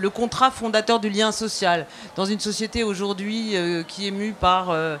le contrat fondateur du lien social. Dans une société aujourd'hui qui est mue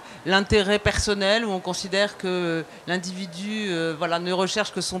par l'intérêt personnel, où on considère que l'individu ne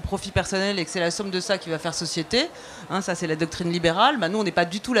recherche que son profit personnel et que c'est la somme de ça qui va faire société, hein, ça c'est la doctrine libérale, nous on n'est pas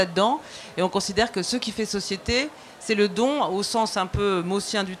du tout là-dedans, et on considère que ce qui fait société, c'est le don au sens un peu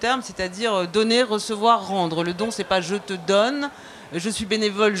maussien du terme, c'est-à-dire donner, recevoir, rendre. Le don, c'est pas je te donne, je suis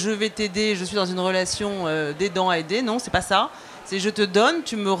bénévole, je vais t'aider, je suis dans une relation d'aidant à aider. Non, c'est pas ça. C'est je te donne,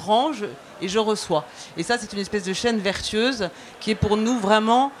 tu me rends et je reçois. Et ça, c'est une espèce de chaîne vertueuse qui est pour nous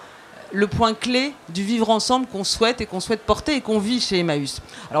vraiment le point clé du vivre ensemble qu'on souhaite porter et qu'on vit chez Emmaüs.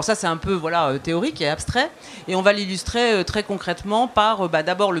 Alors ça, c'est un peu théorique et abstrait, et on va l'illustrer très concrètement par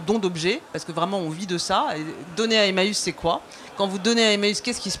d'abord le don d'objets, parce que vraiment on vit de ça. Et donner à Emmaüs, c'est quoi ? Quand vous donnez à Emmaüs,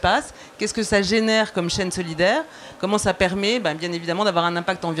 qu'est-ce qui se passe ? Qu'est-ce que ça génère comme chaîne solidaire ? Comment ça permet, bien évidemment, d'avoir un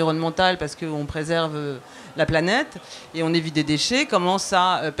impact environnemental parce qu'on préserve la planète et on évite des déchets ? Comment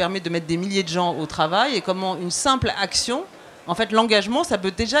ça permet de mettre des milliers de gens au travail ? Et comment une simple action, en fait, l'engagement, ça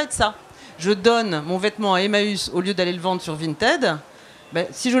peut déjà être ça. Je donne mon vêtement à Emmaüs au lieu d'aller le vendre sur Vinted.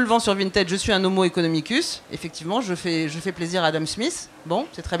 Si je le vends sur Vinted, je suis un homo economicus. Effectivement, je fais plaisir à Adam Smith. Bon,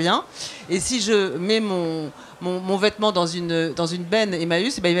 c'est très bien. Et si je mets mon vêtement dans une benne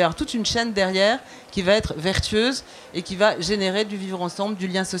Emmaüs, il va y avoir toute une chaîne derrière qui va être vertueuse et qui va générer du vivre ensemble, du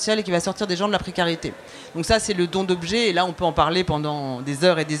lien social et qui va sortir des gens de la précarité. Donc ça, c'est le don d'objets. Et là, on peut en parler pendant des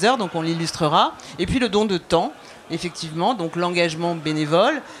heures et des heures. Donc on l'illustrera. Et puis le don de temps. Effectivement, donc l'engagement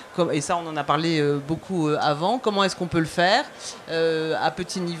bénévole, et ça on en a parlé beaucoup avant, comment est-ce qu'on peut le faire à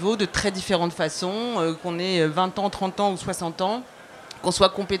petit niveau, de très différentes façons, qu'on ait 20 ans, 30 ans ou 60 ans, qu'on soit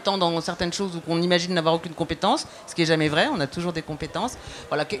compétent dans certaines choses ou qu'on imagine n'avoir aucune compétence, ce qui n'est jamais vrai, on a toujours des compétences.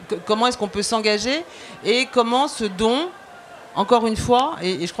 Voilà, comment est-ce qu'on peut s'engager et comment ce don, encore une fois,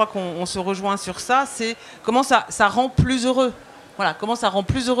 et je crois qu'on se rejoint sur ça, c'est comment ça rend plus heureux. Voilà, comment ça rend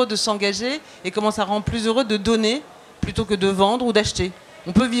plus heureux de s'engager et comment ça rend plus heureux de donner plutôt que de vendre ou d'acheter.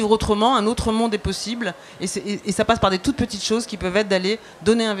 On peut vivre autrement, un autre monde est possible et ça passe par des toutes petites choses qui peuvent être d'aller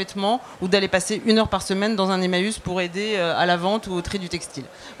donner un vêtement ou d'aller passer 1 heure par semaine dans un Emmaüs pour aider à la vente ou au tri du textile.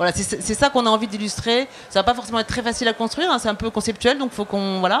 Voilà, c'est ça qu'on a envie d'illustrer. Ça va pas forcément être très facile à construire, hein, c'est un peu conceptuel, donc il faut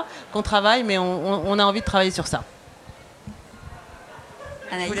qu'on travaille, mais on a envie de travailler sur ça.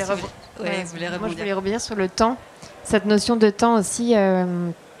 Anaïs, vous voulez rebondir. Moi, je voulais revenir sur le temps. Cette notion de temps aussi,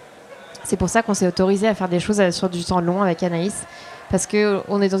 c'est pour ça qu'on s'est autorisé à faire des choses sur du temps long avec Anaïs, parce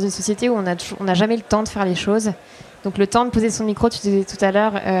qu'on est dans une société où on n'a jamais le temps de faire les choses. Donc le temps de poser son micro, tu disais tout à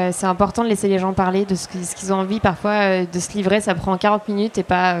l'heure, c'est important de laisser les gens parler de ce qu'ils ont envie. Parfois, de se livrer, ça prend 40 minutes et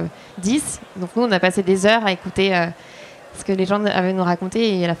pas 10. Donc nous, on a passé des heures à écouter ce que les gens avaient à nous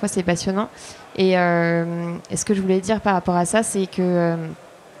raconter, et à la fois, c'est passionnant. Et ce que je voulais dire par rapport à ça, c'est que,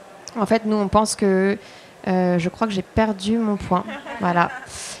 en fait, nous, on pense que... je crois que j'ai perdu mon point. Voilà.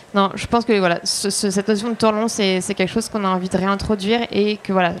 Non, je pense que voilà, cette notion de temps long, c'est quelque chose qu'on a envie de réintroduire, et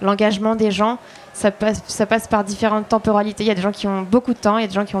que voilà, l'engagement des gens, ça passe par différentes temporalités. Il y a des gens qui ont beaucoup de temps, il y a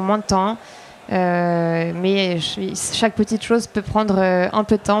des gens qui ont moins de temps. Mais chaque petite chose peut prendre un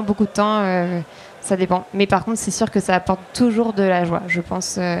peu de temps, beaucoup de temps, ça dépend. Mais par contre, c'est sûr que ça apporte toujours de la joie, je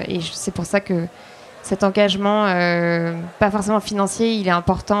pense. Et c'est pour ça que cet engagement, pas forcément financier, il est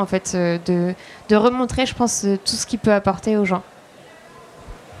important en fait de remontrer, je pense, tout ce qu'il peut apporter aux gens.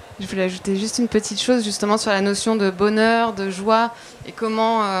 Je voulais ajouter juste une petite chose justement sur la notion de bonheur, de joie et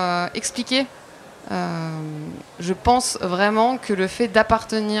comment expliquer. Je pense vraiment que le fait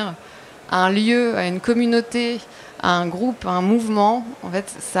d'appartenir à un lieu, à une communauté, à un groupe, à un mouvement, en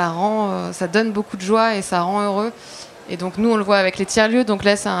fait, ça donne beaucoup de joie et ça rend heureux. Et donc nous, on le voit avec les tiers-lieux. Donc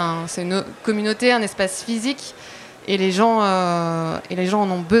là, c'est une communauté, un espace physique. Et les gens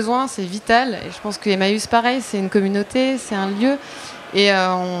en ont besoin, c'est vital. Et je pense que Emmaüs, pareil, c'est une communauté, c'est un lieu. Et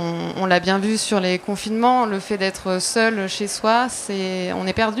on l'a bien vu sur les confinements, le fait d'être seul chez soi, on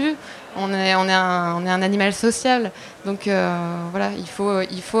est perdu. On est un animal social. Donc voilà, il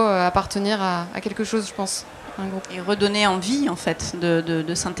faut appartenir à quelque chose, je pense. Un groupe. Et redonner envie, en fait,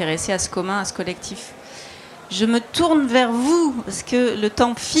 de s'intéresser à ce commun, à ce collectif. Je me tourne vers vous, parce que le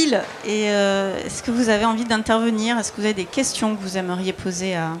temps file. Et est-ce que vous avez envie d'intervenir ? Est-ce que vous avez des questions que vous aimeriez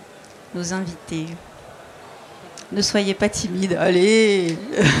poser à nos invités ? Ne soyez pas timide, allez.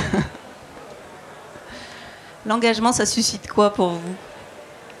 L'engagement, ça suscite quoi pour vous ?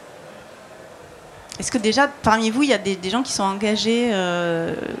 Est-ce que déjà, parmi vous, il y a des gens qui sont engagés,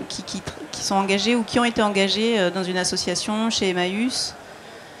 qui sont engagés ou qui ont été engagés dans une association, chez Emmaüs,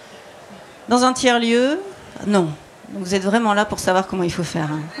 dans un tiers-lieu ? Non. Donc vous êtes vraiment là pour savoir comment il faut faire.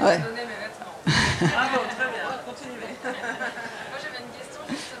 Hein. Ouais. Bravo, très bien. Continuez. Moi, j'avais une question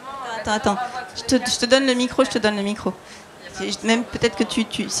justement. Attends. Je te donne le micro, Même peut-être que tu...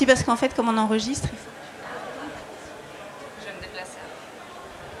 Si, parce qu'en fait, comme on enregistre... Je vais me déplacer.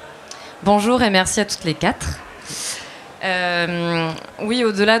 Bonjour et merci à toutes les quatre. Oui,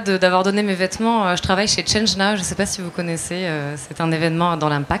 au-delà d'avoir donné mes vêtements, je travaille chez Change Now. Je ne sais pas si vous connaissez. C'est un événement dans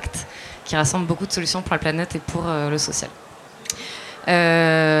l'impact qui rassemble beaucoup de solutions pour la planète et pour le social.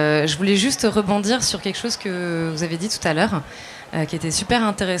 Je voulais juste rebondir sur quelque chose que vous avez dit tout à l'heure, qui était super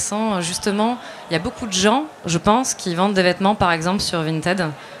intéressant. Justement, il y a beaucoup de gens, je pense, qui vendent des vêtements, par exemple, sur Vinted,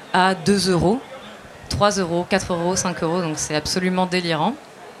 à 2 €, 3 €, 4 €, 5 €. Donc c'est absolument délirant.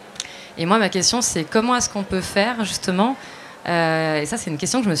 Et moi, ma question, c'est comment est-ce qu'on peut faire, justement, et ça, c'est une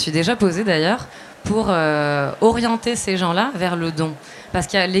question que je me suis déjà posée d'ailleurs, pour orienter ces gens-là vers le don. Parce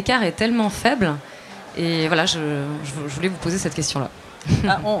que l'écart est tellement faible. Et voilà, je voulais vous poser cette question-là.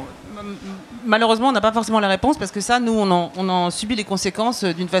 Malheureusement, on n'a pas forcément la réponse parce que ça, nous, on en subit les conséquences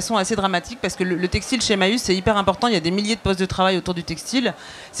d'une façon assez dramatique parce que le textile chez Emmaüs, c'est hyper important. Il y a des milliers de postes de travail autour du textile.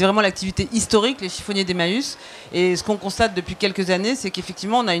 C'est vraiment l'activité historique, les chiffonniers d'Emmaüs. Et ce qu'on constate depuis quelques années, c'est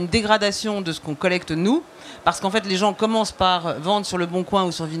qu'effectivement, on a une dégradation de ce qu'on collecte nous parce qu'en fait, les gens commencent par vendre sur Le Bon Coin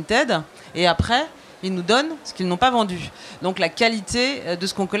ou sur Vinted et après, ils nous donnent ce qu'ils n'ont pas vendu. Donc la qualité de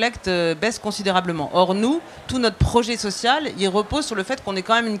ce qu'on collecte baisse considérablement. Or nous, tout notre projet social, il repose sur le fait qu'on ait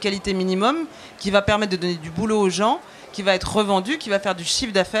quand même une qualité minimum qui va permettre de donner du boulot aux gens, qui va être revendu, qui va faire du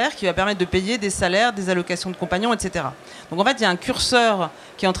chiffre d'affaires, qui va permettre de payer des salaires, des allocations de compagnons, etc. Donc en fait, il y a un curseur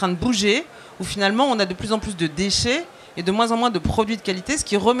qui est en train de bouger, où finalement on a de plus en plus de déchets et de moins en moins de produits de qualité, ce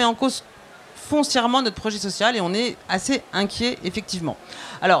qui remet en cause foncièrement notre projet social et on est assez inquiet effectivement.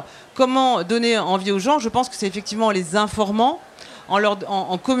 Comment donner envie aux gens? Je pense que c'est effectivement en les informant,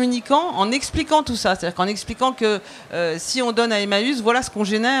 en communiquant, en expliquant tout ça. C'est-à-dire qu'en expliquant que si on donne à Emmaüs, voilà ce qu'on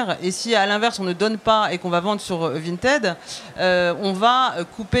génère. Et si à l'inverse on ne donne pas et qu'on va vendre sur Vinted, on va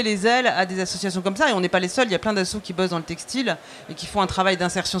couper les ailes à des associations comme ça. Et on n'est pas les seuls, il y a plein d'associations qui bossent dans le textile et qui font un travail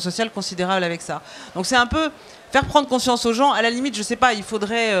d'insertion sociale considérable avec ça. Donc c'est un peu faire prendre conscience aux gens. À la limite, je sais pas, il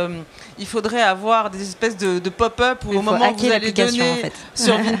faudrait avoir des espèces de pop-up où au moment où vous allez donner en fait.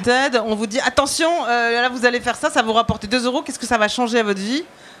 Sur Vinted, on vous dit attention, là vous allez faire ça va vous rapporter 2 €, qu'est-ce que ça va changer à votre vie?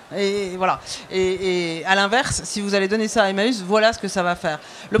 Et voilà. Et à l'inverse, si vous allez donner ça à Emmaüs, voilà ce que ça va faire.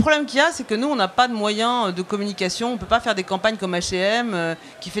 Le problème qu'il y a, c'est que nous, on n'a pas de moyens de communication. On ne peut pas faire des campagnes comme H&M,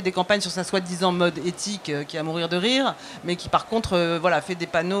 qui fait des campagnes sur sa soi-disant mode éthique, qui est à mourir de rire, mais qui par contre fait des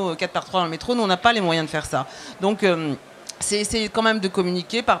panneaux 4x3 dans le métro. Nous, on n'a pas les moyens de faire ça. Donc c'est essayer quand même de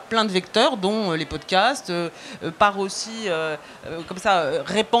communiquer par plein de vecteurs, dont les podcasts, par aussi, comme ça,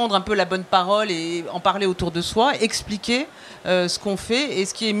 répandre un peu la bonne parole et en parler autour de soi, expliquer ce qu'on fait et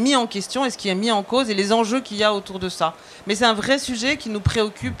ce qui est mis en question et ce qui est mis en cause et les enjeux qu'il y a autour de ça. Mais c'est un vrai sujet qui nous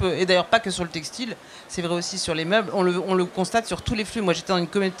préoccupe, et d'ailleurs pas que sur le textile, c'est vrai aussi sur les meubles, on le constate sur tous les flux. Moi j'étais dans une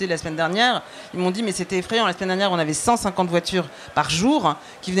communauté la semaine dernière, ils m'ont dit mais c'était effrayant, la semaine dernière on avait 150 voitures par jour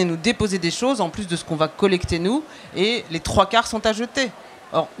qui venaient nous déposer des choses en plus de ce qu'on va collecter nous, et les 3/4 sont à jeter.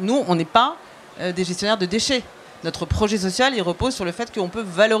 Or nous on n'est pas des gestionnaires de déchets. Notre projet social, il repose sur le fait qu'on peut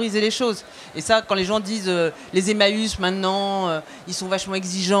valoriser les choses. Et ça, quand les gens disent les Emmaüs maintenant, ils sont vachement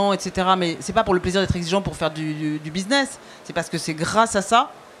exigeants, etc. Mais c'est pas pour le plaisir d'être exigeant pour faire du business. C'est parce que c'est grâce à ça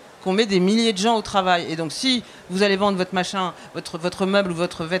qu'on met des milliers de gens au travail. Et donc, si vous allez vendre votre machin, votre meuble ou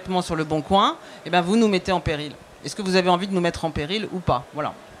votre vêtement sur Le Bon Coin, eh ben, vous nous mettez en péril. Est-ce que vous avez envie de nous mettre en péril ou pas?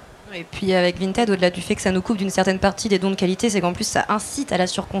 Voilà. Et puis avec Vinted, au-delà du fait que ça nous coupe d'une certaine partie des dons de qualité, c'est qu'en plus ça incite à la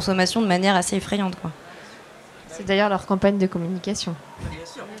surconsommation de manière assez effrayante, quoi. C'est d'ailleurs leur campagne de communication.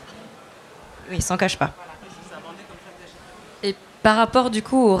 Oui, ils s'en cachent pas. Et par rapport du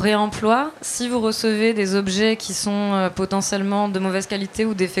coup au réemploi, si vous recevez des objets qui sont potentiellement de mauvaise qualité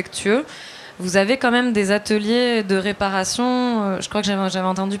ou défectueux, vous avez quand même des ateliers de réparation. Je crois que j'avais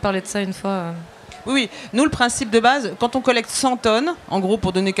entendu parler de ça une fois. Oui, nous, le principe de base, quand on collecte 100 tonnes, en gros,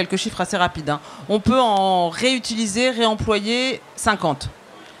 pour donner quelques chiffres assez rapides, on peut en réutiliser, réemployer 50.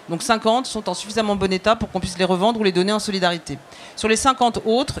 Donc 50 sont en suffisamment bon état pour qu'on puisse les revendre ou les donner en solidarité. Sur les 50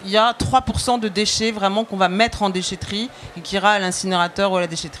 autres, il y a 3% de déchets vraiment qu'on va mettre en déchetterie et qui ira à l'incinérateur ou à la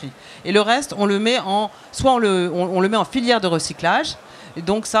déchetterie. Et le reste, on le met soit on le met en filière de recyclage. Et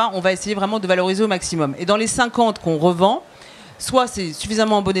donc ça, on va essayer vraiment de valoriser au maximum. Et dans les 50 qu'on revend, soit c'est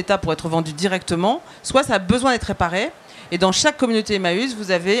suffisamment en bon état pour être vendu directement, soit ça a besoin d'être réparé. Et dans chaque communauté Emmaüs,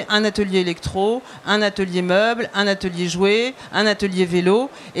 vous avez un atelier électro, un atelier meuble, un atelier jouet, un atelier vélo.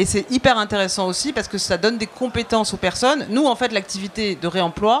 Et c'est hyper intéressant aussi parce que ça donne des compétences aux personnes. Nous, en fait, l'activité de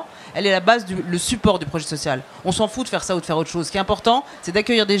réemploi, elle est la base, le support du projet social. On s'en fout de faire ça ou de faire autre chose. Ce qui est important, c'est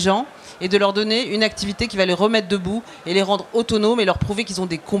d'accueillir des gens et de leur donner une activité qui va les remettre debout et les rendre autonomes et leur prouver qu'ils ont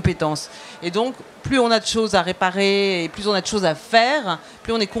des compétences. Et donc, plus on a de choses à réparer et plus on a de choses à faire,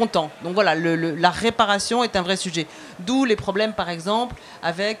 plus on est content. Donc voilà, la réparation est un vrai sujet. D'où les problèmes, par exemple,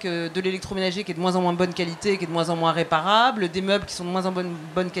 avec de l'électroménager qui est de moins en moins bonne qualité, qui est de moins en moins réparable, des meubles qui sont de moins en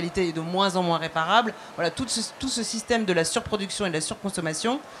bonne qualité et de moins en moins réparables. Voilà, tout ce système de la surproduction et de la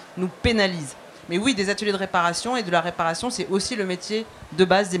surconsommation nous pénalise. Mais oui, des ateliers de réparation et de la réparation, c'est aussi le métier de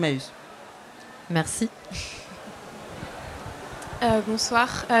base d'Emmaüs. Merci.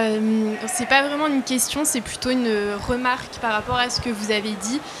 Bonsoir. C'est pas vraiment une question, c'est plutôt une remarque par rapport à ce que vous avez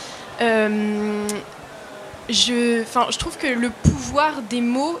dit. Je trouve que le pouvoir des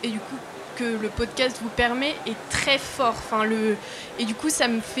mots et du coup que le podcast vous permet est très fort. Et du coup, ça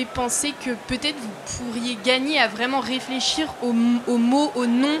me fait penser que peut-être vous pourriez gagner à vraiment réfléchir aux mots, aux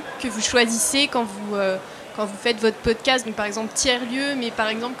noms que vous choisissez quand vous faites votre podcast. Donc, par exemple, tiers-lieu, mais par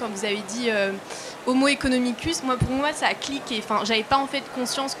exemple, quand vous avez dit Homo economicus, pour moi, ça a cliqué. J'avais pas en fait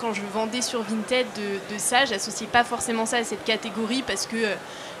conscience quand je vendais sur Vinted de ça. J'associais pas forcément ça à cette catégorie parce que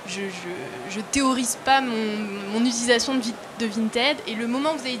je théorise pas mon utilisation de Vinted. Et le moment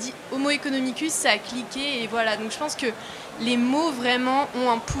où vous avez dit Homo economicus, ça a cliqué. Et voilà. Donc, je pense que les mots vraiment ont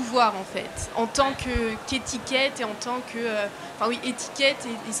un pouvoir en fait, en tant qu'étiquette et en tant que... étiquette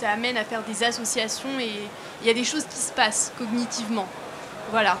et ça amène à faire des associations et il y a des choses qui se passent cognitivement.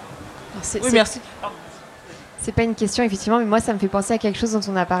 Voilà. Merci. C'est pas une question effectivement, mais moi ça me fait penser à quelque chose dont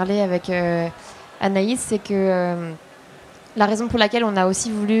on a parlé avec Anaïs, c'est que la raison pour laquelle on a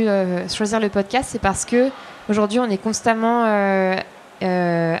aussi voulu choisir le podcast, c'est parce que aujourd'hui on est constamment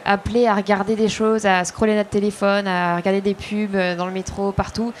appelé à regarder des choses, à scroller notre téléphone, à regarder des pubs dans le métro,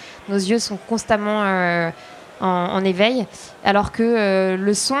 partout. Nos yeux sont constamment en éveil, alors que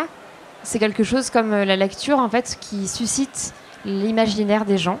le son, c'est quelque chose comme la lecture en fait qui suscite l'imaginaire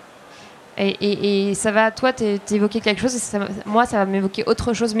des gens. Et ça va, toi, t'évoquer quelque chose, et moi, ça va m'évoquer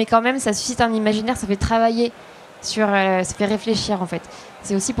autre chose, mais quand même, ça suscite un imaginaire, ça fait travailler ça fait réfléchir en fait.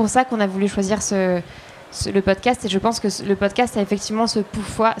 C'est aussi pour ça qu'on a voulu choisir le podcast, et je pense que le podcast a effectivement ce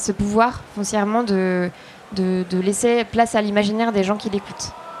pouvoir foncièrement de laisser place à l'imaginaire des gens qui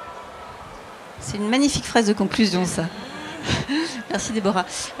l'écoutent. C'est une magnifique phrase de conclusion, ça. Merci Déborah.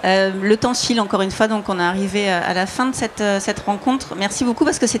 Le temps file encore une fois, donc on est arrivé à la fin de cette rencontre. Merci beaucoup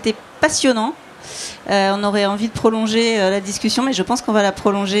parce que c'était passionnant. On aurait envie de prolonger la discussion, mais je pense qu'on va la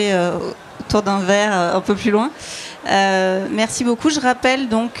prolonger autour d'un verre un peu plus loin. Merci beaucoup. Je rappelle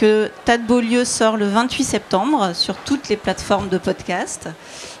donc que Tas de Beaulieu sort le 28 septembre sur toutes les plateformes de podcast.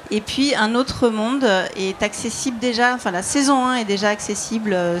 Et puis Un autre monde est accessible déjà, la saison 1 est déjà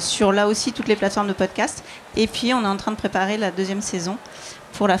accessible sur là aussi toutes les plateformes de podcast. Et puis on est en train de préparer la deuxième saison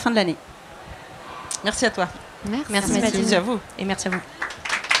pour la fin de l'année. Merci à toi. Merci Mathilde. Merci à vous. Et merci à vous.